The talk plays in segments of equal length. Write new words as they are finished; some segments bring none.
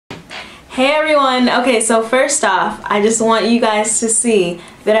Hey everyone! Okay, so first off, I just want you guys to see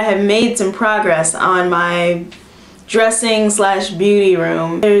that I have made some progress on my dressing slash beauty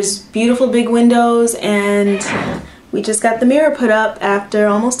room. There's beautiful big windows and we just got the mirror put up after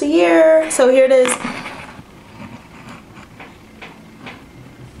almost a year. So here it is.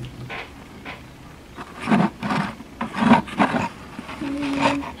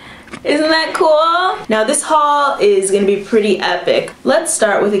 Isn't that cool? Now this haul is gonna be pretty epic. Let's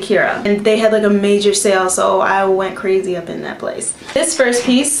start with Akira. And they had like a major sale, so I went crazy up in that place. This first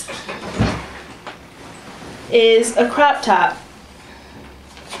piece is a crop top.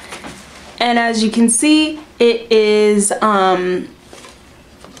 And as you can see, it is, it's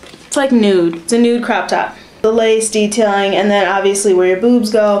like nude. It's a nude crop top. The lace detailing, and then obviously where your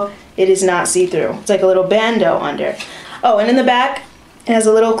boobs go, it is not see-through. It's like a little bandeau under. Oh, and in the back, it has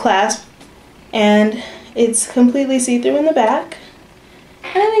a little clasp, and it's completely see-through in the back.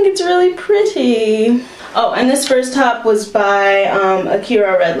 And I think it's really pretty. Oh, and this first top was by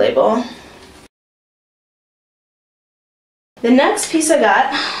Akira Red Label. The next piece I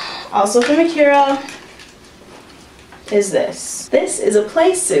got, also from Akira, is this. This is a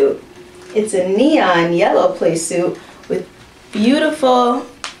play suit. It's a neon yellow play suit with beautiful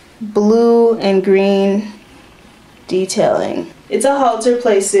blue and green detailing. It's a halter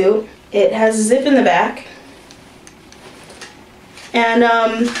play suit. It has a zip in the back. And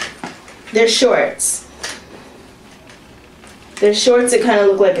they're shorts. They're shorts that kind of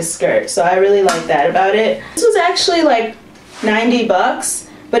look like a skirt, so I really like that about it. This was actually like 90 bucks,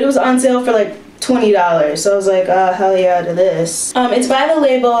 but it was on sale for like $20, so I was like, oh, hell yeah to this. It's by the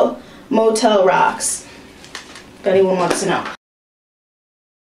label Motel Rocks, if anyone wants to know.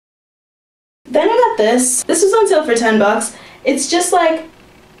 Then I got this. This was on sale for 10 bucks. It's just like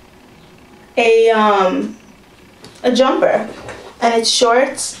a jumper, and it's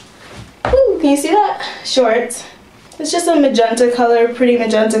shorts. Ooh, can you see that? Shorts. It's just a magenta color, pretty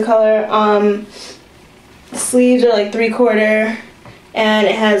magenta color. The sleeves are like 3/4, and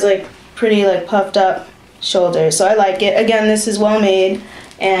it has like pretty like puffed up shoulders, so I like it. Again, this is well made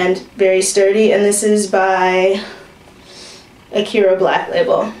and very sturdy, and this is by Akira Black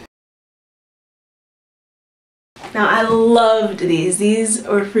Label. Now I loved these. These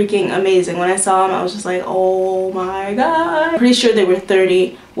were freaking amazing. When I saw them, I was just like, oh my god. I'm pretty sure they were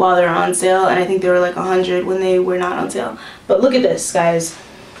 30 while they were on sale, and I think they were like 100 when they were not on sale. But look at this, guys.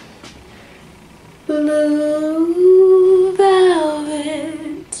 Blue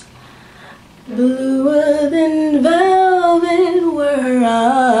velvet, bluer than velvet were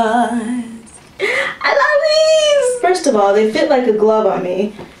eyes. I love these! First of all, they fit like a glove on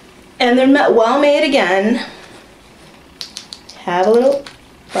me, and they're well made again. Have a little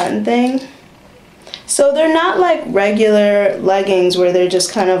button thing. So they're not like regular leggings where they're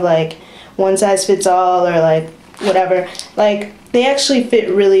just kind of like one size fits all or like whatever. Like they actually fit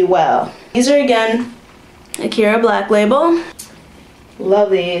really well. These are again Akira Black Label.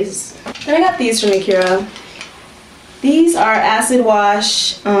 Love these. And I got these from Akira. These are acid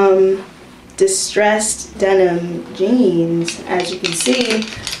wash distressed denim jeans, as you can see.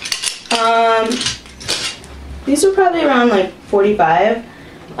 These are probably around like 45.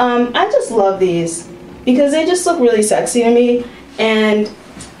 I just love these because they just look really sexy to me, and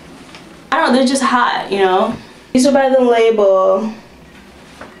I don't know, they're just hot, you know. These are by the label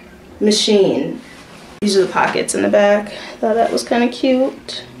Machine. These are the pockets in the back. Thought that was kind of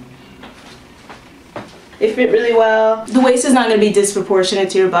cute. They fit really well. The waist is not going to be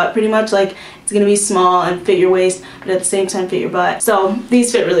disproportionate to your butt, pretty much. Like, it's going to be small and fit your waist, but at the same time fit your butt. So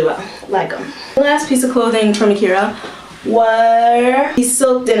these fit really well. Like them. The last piece of clothing from Akira were these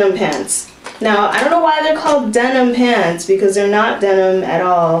silk denim pants. Now, I don't know why they're called denim pants, because they're not denim at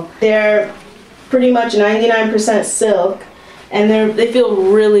all. They're pretty much 99% silk, and they feel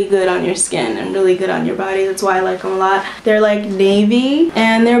really good on your skin and really good on your body. That's why I like them a lot. They're like navy,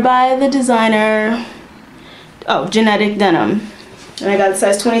 and they're by the designer, Genetic Denim. And I got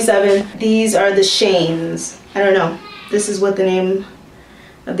size 27. These are the Shanes. I don't know. This is what the name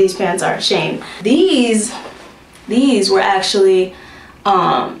of these pants are. Shane. These were actually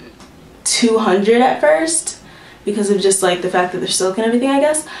 200 at first because of just like the fact that they're silk and everything, I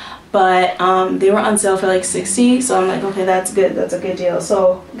guess. But they were on sale for like 60, so I'm like, okay, that's good. That's a good deal.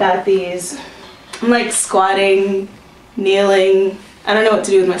 So got these. I'm like squatting, kneeling. I don't know what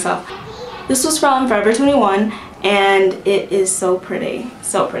to do with myself. This was from Forever 21, and it is so pretty.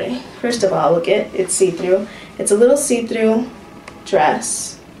 So pretty. First of all, look at it's see-through. It's a little see-through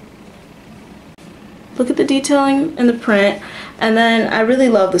dress. Look at the detailing and the print. And then I really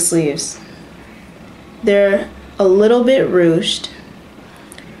love the sleeves. They're a little bit ruched.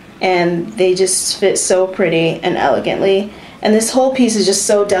 and they just fit so pretty and elegantly. And this whole piece is just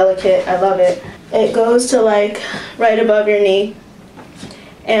so delicate. I love it. It goes to like right above your knee.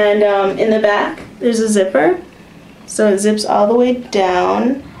 And in the back, there's a zipper. So it zips all the way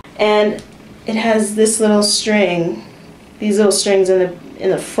down. And it has this little string, these little strings in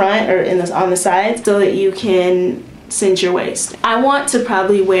the front or on the sides, so that you can cinch your waist. I want to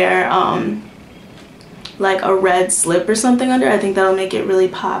probably wear like a red slip or something under. I think that'll make it really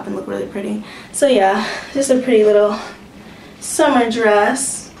pop and look really pretty. So yeah, just a pretty little summer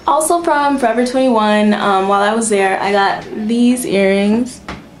dress. Also from Forever 21, while I was there, I got these earrings.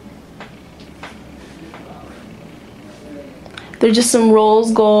 They're just some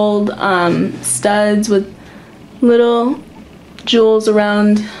rose gold studs with little jewels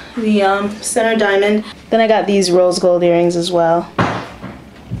around the center diamond. Then I got these rose gold earrings as well.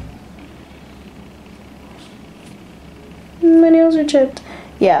 My nails are chipped.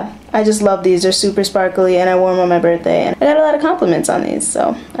 Yeah, I just love these. They're super sparkly and I wore them on my birthday. And I got a lot of compliments on these,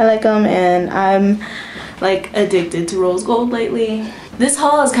 so I like them, and I'm like addicted to rose gold lately. This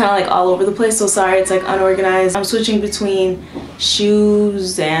haul is kind of like all over the place, so sorry it's like unorganized. I'm switching between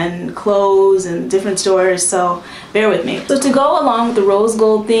shoes and clothes and different stores, so bear with me. So to go along with the rose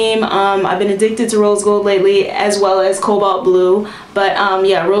gold theme, I've been addicted to rose gold lately, as well as cobalt blue, but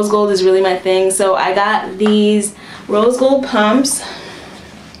yeah, rose gold is really my thing. So I got these rose gold pumps,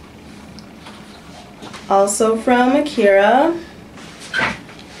 also from Akira,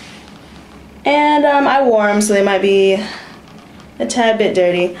 and I wore them, so they might be a tad bit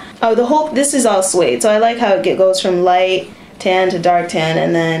dirty. Oh, this is all suede, so I like how it goes from light tan to dark tan,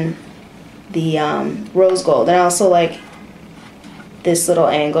 and then the rose gold. And I also like this little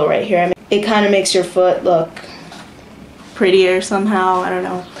angle right here. I mean, it kind of makes your foot look prettier somehow, I don't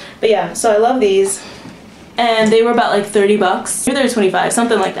know. But yeah, so I love these. And they were about like 30 bucks. Maybe they were 25,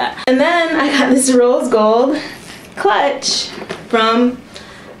 something like that. And then I got this rose gold clutch from,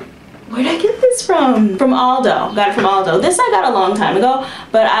 where did I get this from? From Aldo. Got it from Aldo. This I got a long time ago,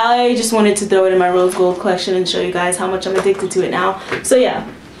 but I just wanted to throw it in my rose gold collection and show you guys how much I'm addicted to it now. So yeah,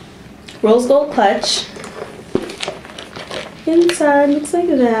 rose gold clutch. Inside looks like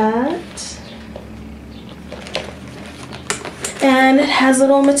that. And it has a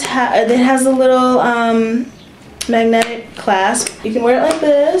little magnetic clasp. You can wear it like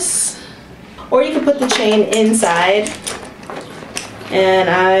this, or you can put the chain inside. And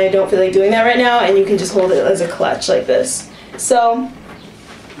I don't feel like doing that right now, and you can just hold it as a clutch like this. So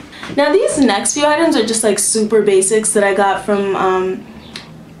now these next few items are just like super basics that I got from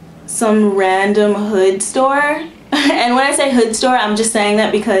some random hood store. And when I say hood store, I'm just saying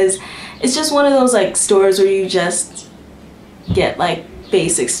that because it's just one of those like stores where you just get like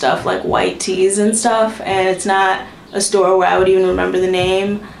basic stuff like white tees and stuff, and it's not a store where I would even remember the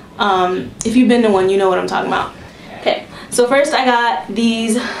name. If you've been to one, you know what I'm talking about. Okay, so first I got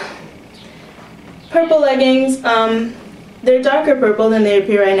these purple leggings. They're darker purple than they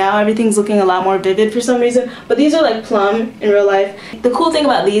appear right now. Everything's looking a lot more vivid for some reason, but these are like plum in real life. The cool thing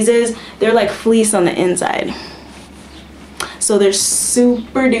about these is they're like fleece on the inside. So they're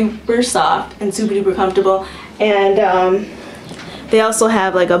super duper soft and super duper comfortable, and they also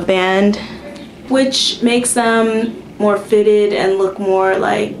have like a band which makes them more fitted and look more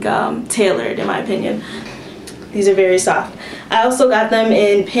like tailored, in my opinion. These are very soft. I also got them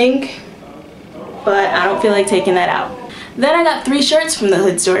in pink, but I don't feel like taking that out. Then I got 3 shirts from the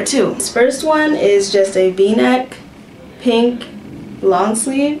hood store too. This first one is just a v-neck pink long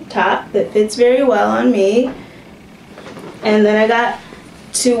sleeve top that fits very well on me. And then I got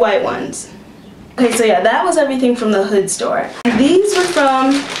 2 white ones. Okay, so yeah, that was everything from the hood store. These were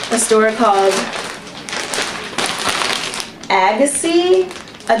from a store called Agassi.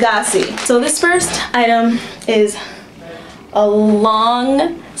 So this first item is a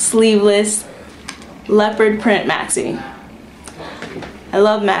long sleeveless leopard print maxi. I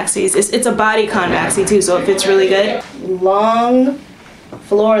love maxis. It's a bodycon maxi too, so it fits really good. Long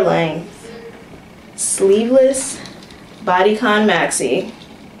floor length sleeveless bodycon maxi.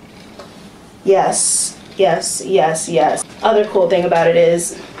 Yes, yes, yes, yes. Other cool thing about it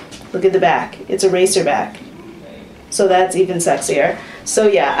is, look at the back. It's a racer back. So that's even sexier. So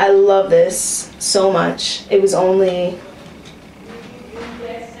yeah, I love this so much. It was only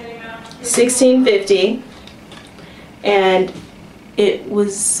 $16.50, and it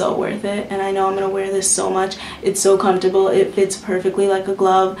was so worth it. And I know I'm gonna wear this so much. It's so comfortable. It fits perfectly like a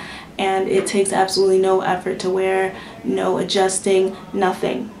glove, and it takes absolutely no effort to wear, no adjusting,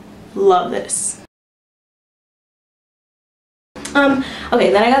 nothing. Love this.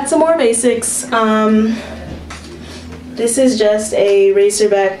 Okay, then I got some more basics. This is just a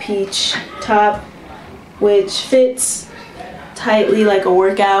racerback peach top, which fits tightly like a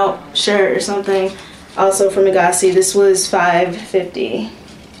workout shirt or something. Also from Agassi. This was $5.50.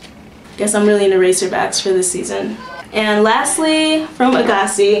 Guess I'm really into racerbacks for this season. And lastly, from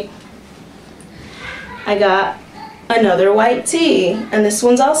Agassi, I got another white tee. And this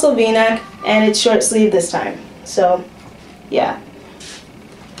one's also V-neck, and it's short sleeve this time. So, yeah.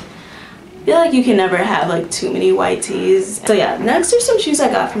 I feel like you can never have like too many white tees. So yeah, next are some shoes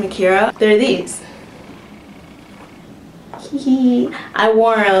I got from Akira. They're these. I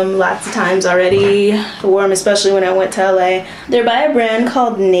wore them lots of times already. I wore them especially when I went to LA. They're by a brand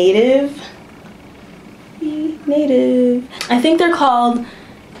called Native. I think they're called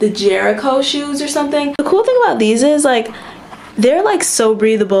the Jericho shoes or something. The cool thing about these is like they're like so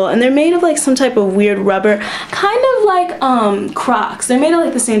breathable, and they're made of like some type of weird rubber, kind of like Crocs. They're made of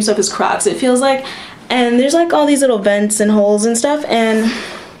like the same stuff as Crocs, it feels like. And there's like all these little vents and holes and stuff, and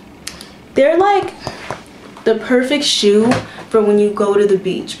they're like the perfect shoe for when you go to the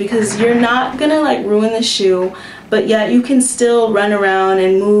beach, because you're not gonna like ruin the shoe, but yet you can still run around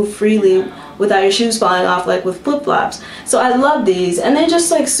and move freely without your shoes falling off like with flip-flops. So I love these, and they're just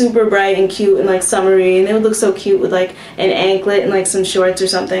like super bright and cute and like summery, and they would look so cute with like an anklet and like some shorts or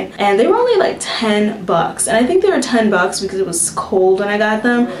something. And they were only like 10 bucks, and I think they were 10 bucks because it was cold when I got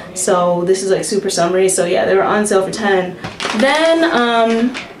them, so this is like super summery. So yeah, they were on sale for 10.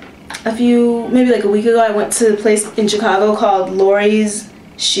 Then maybe like a week ago, I went to a place in Chicago called Lori's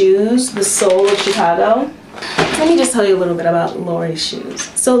Shoes, the soul of Chicago. Let me just tell you a little bit about Lori's shoes.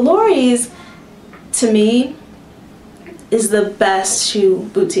 So Lori's, to me, is the best shoe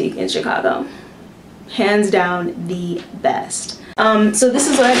boutique in Chicago. Hands down, the best. So this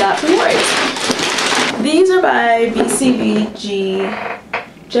is what I got from Lori's. These are by BCBG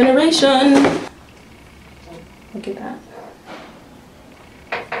Generation. Look at that.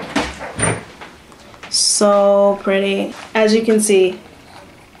 So pretty. As you can see,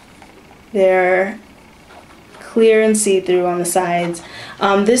 they're clear and see-through on the sides.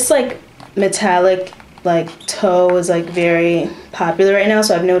 This like metallic like toe is like very popular right now,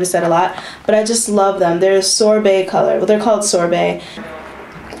 so I've noticed that a lot, but I just love them. They're a sorbet color. Well, they're called sorbet.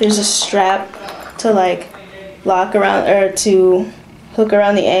 There's a strap to like lock around, or to hook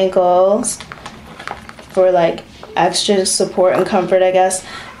around the ankles for like extra support and comfort, I guess.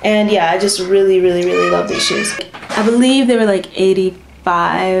 And yeah, I just really love these shoes. I believe they were like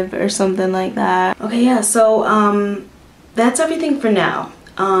 85 or something like that. Okay, yeah, so that's everything for now.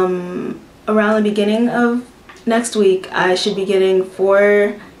 Around the beginning of next week, I should be getting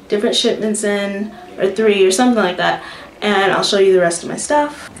 4 different shipments in, or 3 or something like that, and I'll show you the rest of my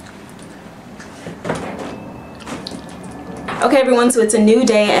stuff. Okay everyone, so it's a new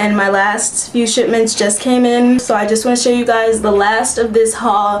day and my last few shipments just came in, so I just want to show you guys the last of this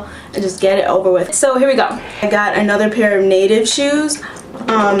haul and just get it over with. So here we go. I got another pair of Native shoes in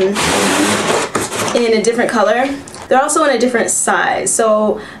a different color. They're also in a different size.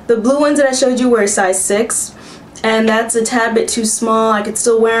 So the blue ones that I showed you were a size 6, and that's a tad bit too small. I could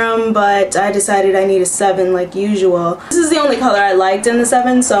still wear them, but I decided I need a 7 like usual. This is the only color I liked in the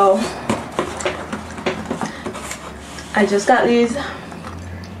 7, so I just got these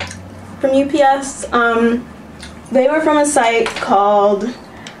from UPS. They were from a site called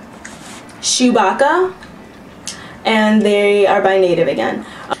Shubaka, and they are by Native again.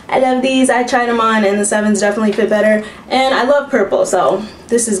 I love these. I tried them on and the 7s definitely fit better, and I love purple, so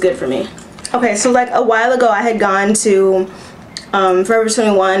this is good for me. Okay, so like a while ago I had gone to Forever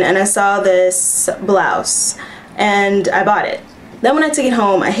 21 and I saw this blouse and I bought it. Then when I took it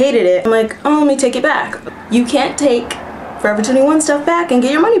home, I hated it. I'm like, oh, let me take it back. You can't take Forever 21 stuff back and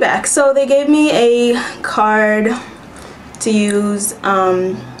get your money back. So they gave me a card to use,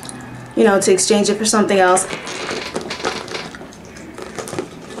 you know, to exchange it for something else.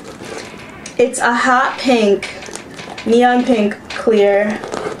 It's a hot pink, neon pink, clear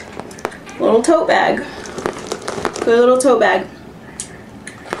little tote bag. Good little tote bag.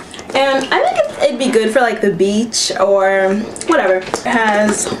 And I think it'd be good for like the beach or whatever. It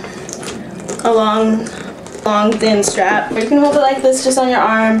has a long thin strap. You can hold it like this just on your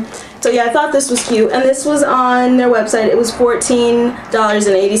arm. So yeah, I thought this was cute, and this was on their website. It was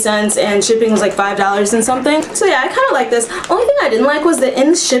 $14.80 and shipping was like $5 and something. So yeah, I kind of like this. Only thing I didn't like was that in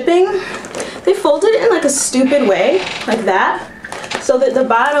the shipping, they folded it in like a stupid way, like that, so that the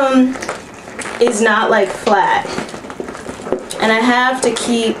bottom is not like flat. And I have to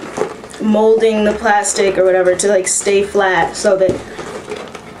keep molding the plastic or whatever to like stay flat so that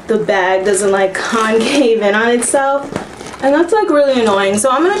the bag doesn't like concave in on itself. And that's like really annoying. So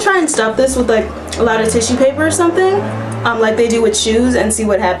I'm gonna try and stuff this with like a lot of tissue paper or something, like they do with shoes, and see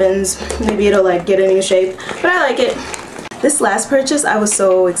what happens. Maybe it'll like get a new shape, but I like it. This last purchase I was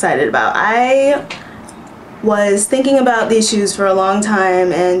so excited about. I was thinking about these shoes for a long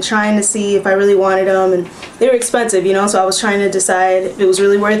time and trying to see if I really wanted them, and they were expensive, you know, so I was trying to decide if it was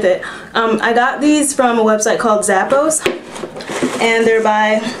really worth it. I got these from a website called Zappos, and they're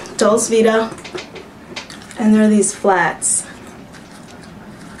by Dolce Vita, and they're these flats.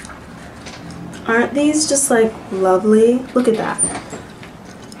 Aren't these just like lovely? Look at that.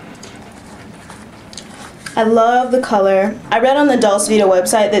 I love the color. I read on the Dolce Vita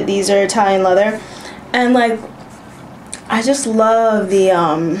website that these are Italian leather, and like I just love the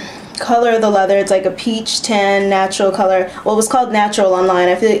color of the leather. It's like a peach tan natural color. Well, it was called natural online.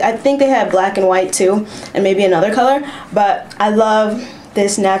 I think they have black and white too, and maybe another color, but I love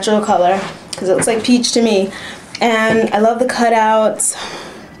this natural color because it looks like peach to me. And I love the cutouts.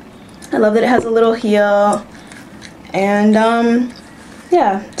 I love that it has a little heel. And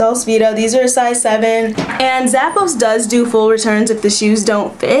yeah, Dolce Vita. These are a size 7. And Zappos does do full returns if the shoes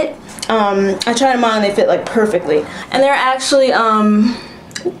don't fit. I tried them on and they fit like perfectly. And they're actually around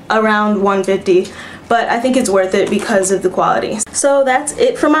 $150. But I think it's worth it because of the quality. So that's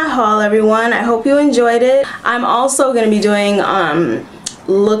it for my haul, everyone. I hope you enjoyed it. I'm also going to be doing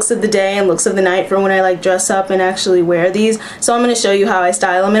looks of the day and looks of the night for when I like dress up and actually wear these. So I'm going to show you how I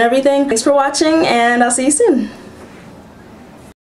style them and everything. Thanks for watching, and I'll see you soon.